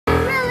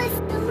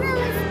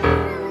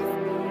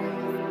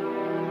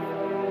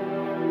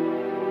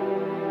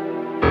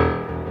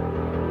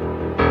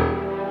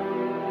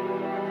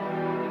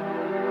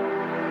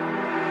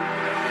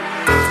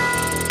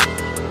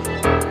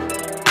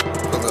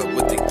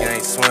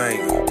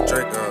swinging,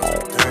 Dracos be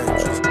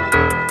dangerous.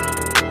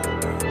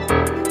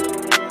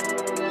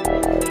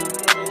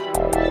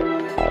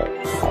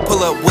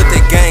 Pull up with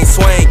the gang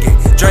swinging,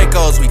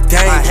 Dracos we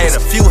dangerous. I had a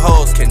few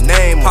hoes can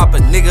name him. Pop a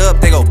nigga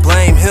up, they gon'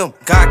 blame him.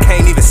 God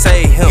can't even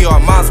save him. He all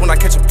mines when I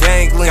catch him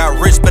dangling. Got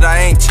rich, but I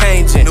ain't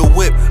changing. New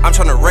whip, I'm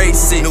tryna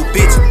race it. New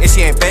bitch, and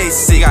she ain't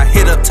basic. Got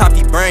hit up, top,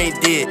 he brain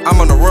dead. I'm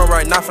on the run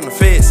right now from the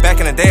feds. Back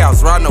in the day, I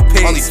was riding no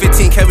pigs. Only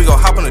 15K, we gon'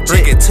 hop on the jet.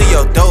 Drink it to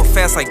your dough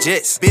fast like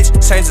jets. Bitch,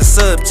 change the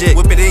subject.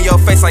 Whip it in your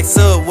face like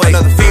Subway.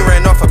 Another fiend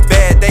ran off a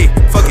bad day.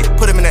 Fuck it,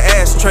 put him in the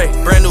ashtray.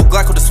 Brand new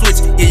Glock with the switch.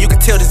 Yeah, you can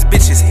tell this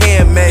bitch is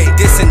handmade.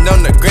 Dissing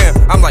on the gram.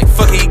 I'm like,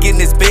 fuck it, he getting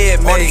his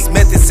bed made. All these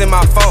methods in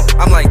my phone.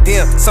 I'm like,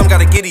 damn, some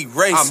gotta get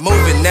erased. I'm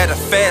moving at a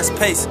fast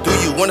pace. Do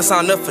you wanna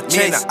sign up for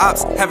chase? The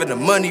ops having the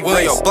money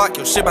race. Your block,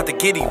 your shit about to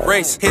get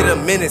erased. Hit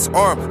him in his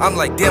arm. I'm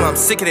like, damn, I'm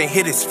sick, it ain't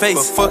hit his face.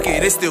 But fuck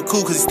it, it's still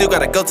cool, cause he still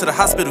gotta go to the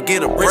hospital,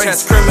 get a brace. Rich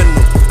ass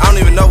criminal. I don't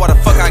even know why the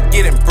fuck I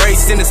get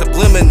embraced. In his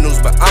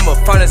subliminals, but I'ma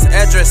find his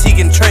address, he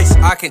can trace.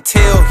 I can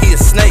tell he a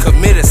snake.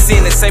 Commit a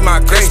sin and say my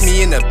grace.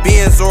 Me in a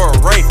Benz or a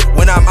Wraith.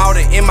 When I'm out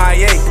at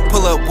MIA,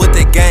 pull up with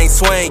the gang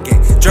swinging.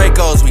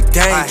 Dracos, we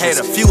dangerous. I had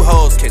a few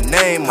hoes can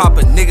name him. Pop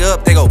a nigga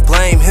up, they gon'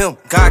 blame him.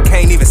 God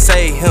can't even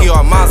save him. He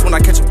all mines when I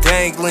catch him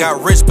dangling.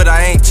 Got rich, but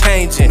I ain't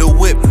changing. New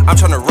whip, I'm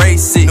tryna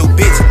race it. New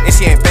bitch, and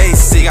she ain't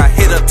basic. Got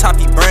hit up, top,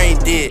 he brain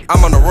dead.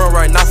 I'm on the run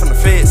right now from the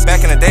feds.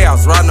 Back in the day, I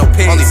was riding no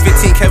pigs. Only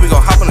 15K, we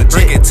gon' hop on the jet.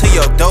 Drink it to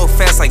your dough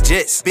fast like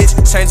jets. Bitch,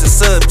 change the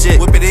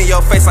subject. Whip it in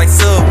your face like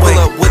Subway. Pull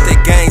up with the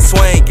gang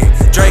swinging.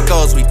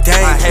 Dracos, we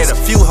dangerous. I had a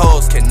few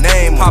hoes can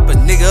name him. Pop a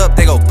nigga up,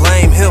 they gon'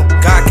 blame him.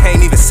 God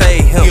can't even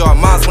save him. He all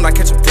mines when I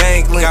catch him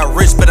dangling. Got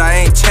rich, but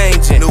I ain't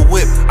changing. New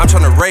whip, I'm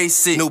tryna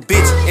race it. New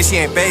bitch, and she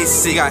ain't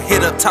basic. Got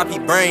hit up, top, he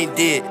brain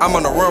dead. I'm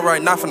on the run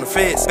right now from the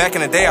feds. Back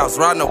in the day, I was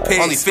riding no pigs.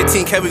 Only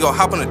 15K, we gon'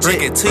 hop on the jet.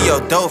 Drink it to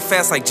your dough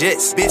fast like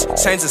jets. Bitch,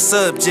 change the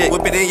subject.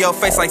 Whip it in your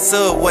face like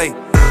Subway.